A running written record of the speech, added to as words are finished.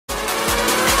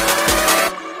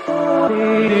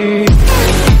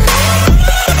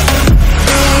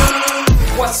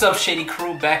What's up, Shady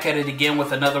crew? Back at it again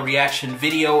with another reaction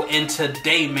video, and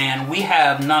today, man, we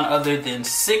have none other than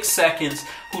 6 Seconds,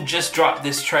 who just dropped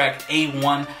this track,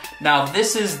 A1. Now,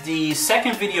 this is the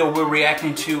second video we're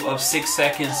reacting to of 6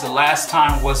 Seconds. The last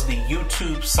time was the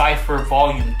YouTube Cypher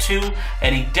Volume 2,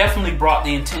 and he definitely brought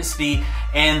the intensity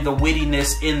and the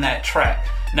wittiness in that track.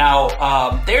 Now,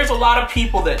 there's a lot of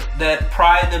people that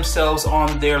pride themselves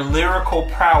on their lyrical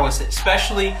prowess,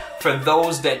 especially for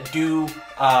those that do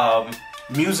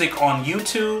music on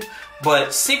YouTube,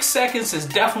 but 6 Seconds is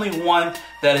definitely one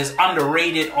that is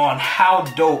underrated on how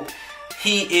dope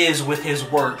he is with his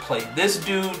wordplay. This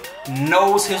dude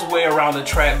knows his way around the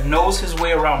track, knows his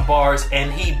way around bars,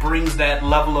 and he brings that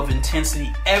level of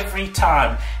intensity every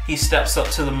time he steps up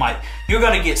to the mic. You're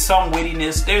gonna get some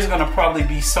wittiness, there's gonna probably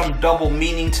be some double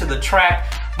meaning to the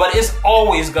track, but it's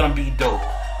always gonna be dope.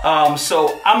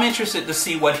 So I'm interested to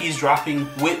see what he's dropping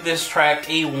with this track,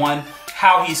 A1,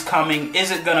 how he's coming.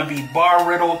 Is it gonna be bar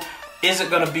riddled? Is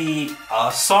it gonna be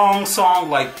a song?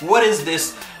 Like, what is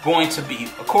this going to be?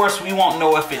 Of course, we won't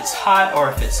know if it's hot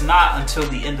or if it's not until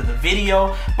the end of the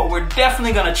video, but we're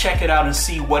definitely gonna check it out and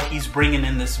see what he's bringing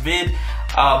in this vid.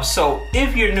 So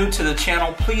if you're new to the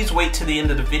channel, please wait to the end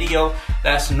of the video.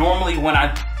 That's normally when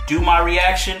I do my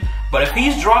reaction, but if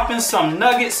he's dropping some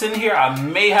nuggets in here, I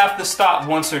may have to stop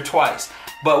once or twice.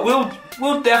 But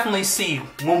we'll definitely see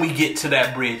when we get to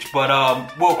that bridge, but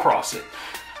we'll cross it.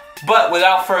 But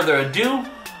without further ado,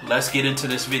 let's get into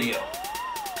this video.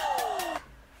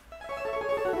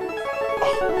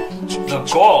 The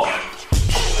goal.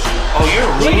 Oh, you're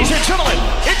rude. Ladies and gentlemen,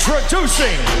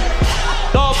 introducing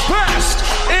the best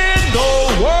in the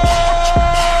world.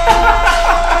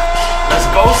 Let's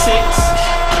go,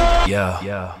 6.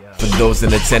 Yeah. For those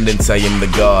in attendance, I am the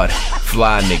god.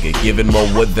 Fly nigga, giving more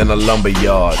wood than a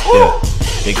lumberyard. Yeah.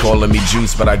 They calling me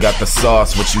juice, but I got the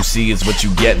sauce. What you see is what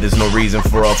you get, there's no reason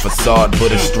for a facade.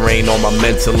 Put a strain on my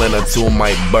mental and a tool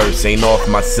might burst. Ain't off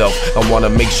myself, I wanna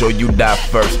make sure you die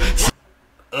first.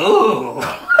 Ooh.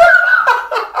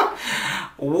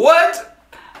 What?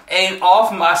 Ain't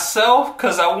off myself?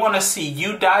 Cause I wanna see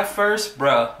you die first?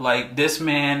 Bruh, like, this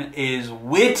man is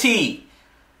witty.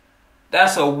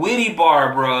 That's a witty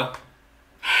bar, bruh.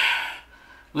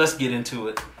 Let's get into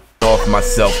it. Off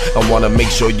myself, I wanna make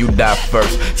sure you die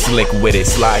first. Slick with it,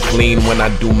 slide clean when I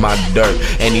do my dirt.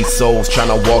 Any souls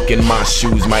tryna walk in my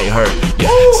shoes might hurt. Yeah,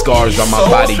 scars on my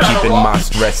body keeping my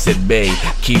stress at bay.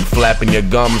 Keep flapping your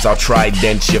gums, I'll try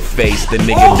dent your face. The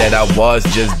nigga that I was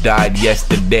just died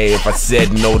yesterday. If I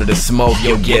said no to the smoke,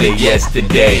 you'll get it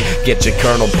yesterday. Get your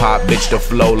kernel pop, bitch, to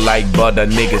flow like butter.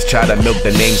 Niggas try to milk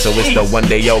the name, so it's the one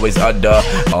they always utter.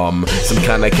 Some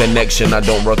kind of connection, I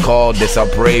don't recall this. I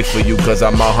pray for you cause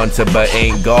I'm a hunter but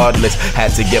ain't godless.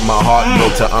 Had to get my heart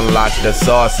broke to unlock the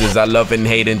sauces. I love and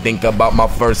hate and think about my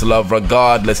first love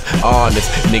regardless.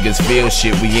 Honest, niggas feel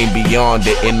shit, we ain't beyond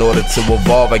it. In order to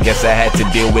evolve, I guess I had to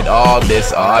deal with all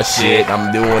this. Aw shit,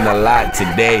 I'm doing a lot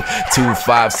today. 2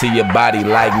 5s to your body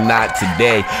like not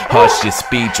today. Hush your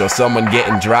speech or someone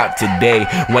getting dropped today.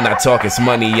 When I talk it's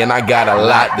money and I got a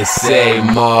lot to say,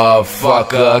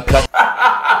 motherfucker.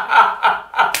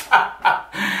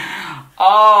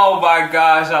 Oh my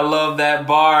gosh, I love that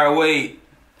bar. Wait,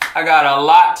 I got a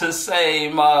lot to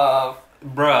say,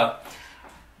 bruh.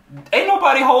 Ain't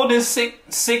nobody holding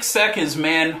 6 seconds,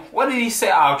 man. What did he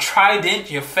say? I'll trident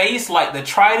your face like the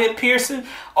trident piercing?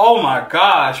 Oh my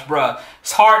gosh, bruh.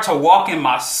 It's hard to walk in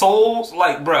my soul.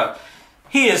 Like, bruh,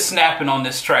 he is snapping on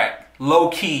this track. Low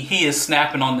key, he is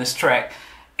snapping on this track.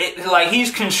 Like, he's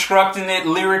constructing it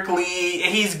lyrically.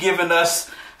 He's giving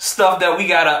us stuff that we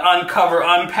gotta uncover,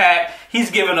 unpack.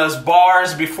 He's giving us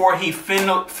bars before he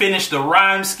finished the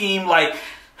rhyme scheme. Like,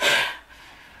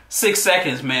 6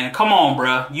 seconds, man. Come on,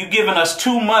 bruh. You giving us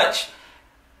too much.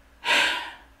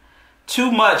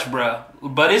 Too much, bruh.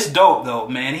 But it's dope, though,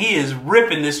 man. He is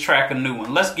ripping this track a new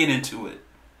one. Let's get into it.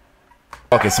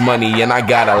 It's money and I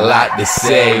got a lot to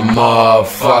say,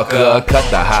 motherfucker. Cut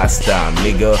the hostile,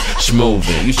 nigga.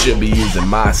 Schmovin', you should be using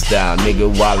my style,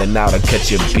 nigga. Wildin' out, I cut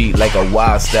your beat like a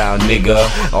wild style,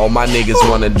 nigga. All my niggas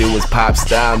wanna do is pop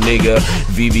style, nigga.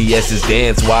 VVS is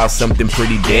dance while something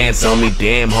pretty dance on me.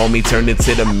 Damn, homie, turned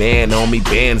into the man, homie.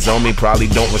 Bands on me, probably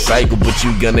don't recycle, but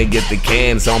you gonna get the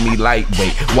cans on me.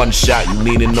 Lightweight, one shot, you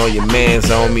leaning on your mans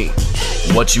on me.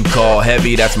 What you call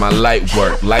heavy, that's my light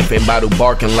work. Life ain't about to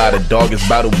barking, lot of dog is first,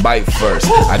 bout to bite first.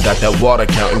 I got that water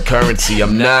counting currency,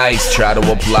 I'm nice. Try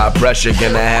to apply pressure,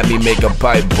 gonna have me make a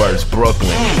pipe burst.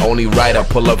 Brooklyn, only right I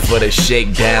pull up for the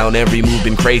shakedown. Every move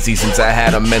been crazy since I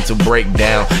had a mental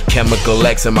breakdown. Chemical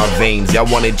X in my veins,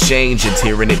 y'all wanted change, it's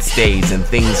here and it stays. And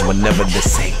things were never the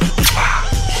same.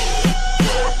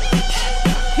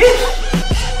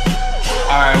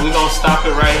 Alright, we're gonna stop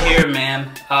it right here, man.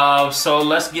 So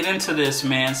let's get into this,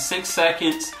 man. 6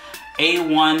 seconds,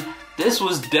 A1. This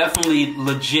was definitely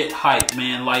legit hype,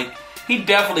 man. Like, he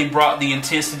definitely brought the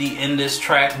intensity in this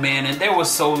track, man. And there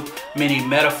was so many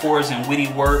metaphors and witty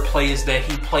word plays that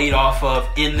he played off of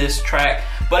in this track.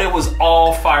 But it was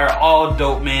all fire, all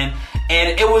dope, man.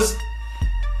 And it was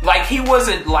like, he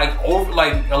wasn't like over,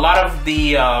 like a lot of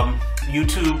the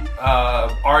YouTube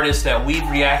artists that we've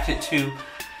reacted to,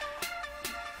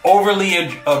 overly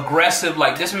aggressive.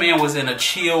 Like, this man was in a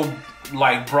chill,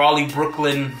 like brawly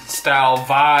Brooklyn style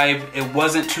vibe. It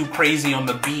wasn't too crazy on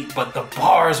the beat, but the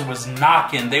bars was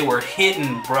knocking. They were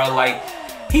hitting, bruh. Like,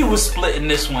 he was splitting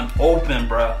this one open,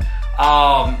 bruh.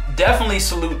 Definitely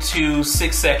salute to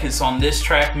 6 seconds on this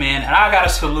track, man. And I gotta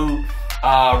salute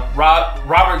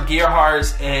Robert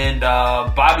Gearhartz and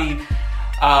Bobby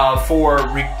for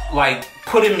like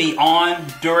putting me on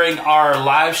during our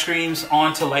live streams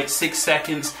onto like 6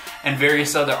 seconds and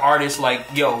various other artists. Like,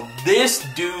 yo, this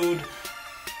dude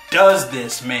does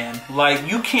this, man. Like,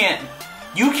 you can't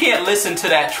listen to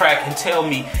that track and tell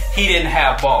me he didn't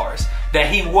have bars, that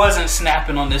he wasn't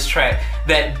snapping on this track,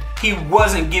 that he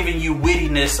wasn't giving you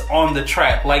wittiness on the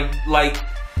track. Like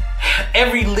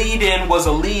every lead in was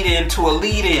a lead in to a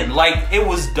lead in. Like, it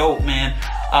was dope, man.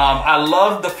 I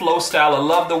love the flow style. I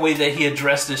love the way that he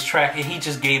addressed this track, and he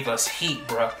just gave us heat,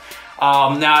 bro.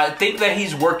 Now, I think that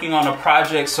he's working on a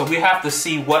project, so we have to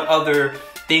see what other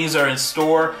things are in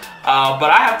store. But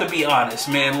I have to be honest,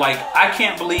 man. Like, I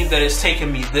can't believe that it's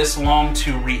taken me this long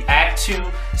to react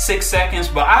to 6 seconds,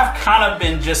 but I've kind of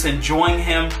been just enjoying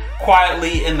him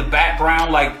quietly in the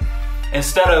background. Like,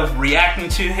 instead of reacting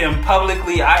to him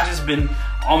publicly, I just been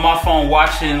on my phone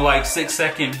watching like 6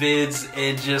 second vids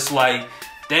and just like,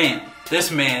 damn,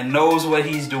 this man knows what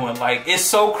he's doing. Like, it's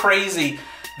so crazy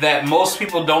that most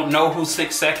people don't know who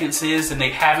 6 seconds is and they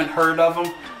haven't heard of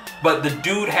him. But the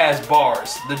dude has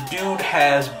bars. The dude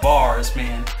has bars,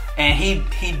 man. And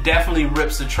he definitely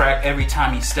rips the track every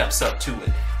time he steps up to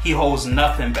it. He holds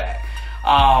nothing back.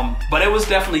 But it was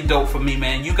definitely dope for me,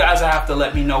 man. You guys have to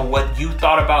let me know what you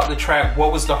thought about the track.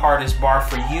 What was the hardest bar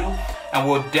for you? And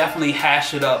we'll definitely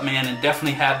hash it up, man, and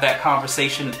definitely have that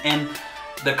conversation in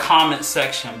the comment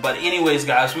section. But anyways,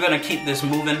 guys, we're gonna keep this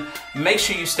moving. Make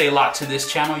sure you stay locked to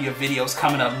this channel. Your video's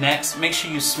coming up next. Make sure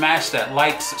you smash that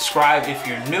like, subscribe if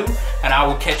you're new, and I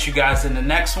will catch you guys in the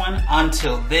next one.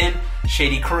 Until then,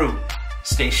 Shady Crew,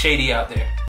 stay shady out there.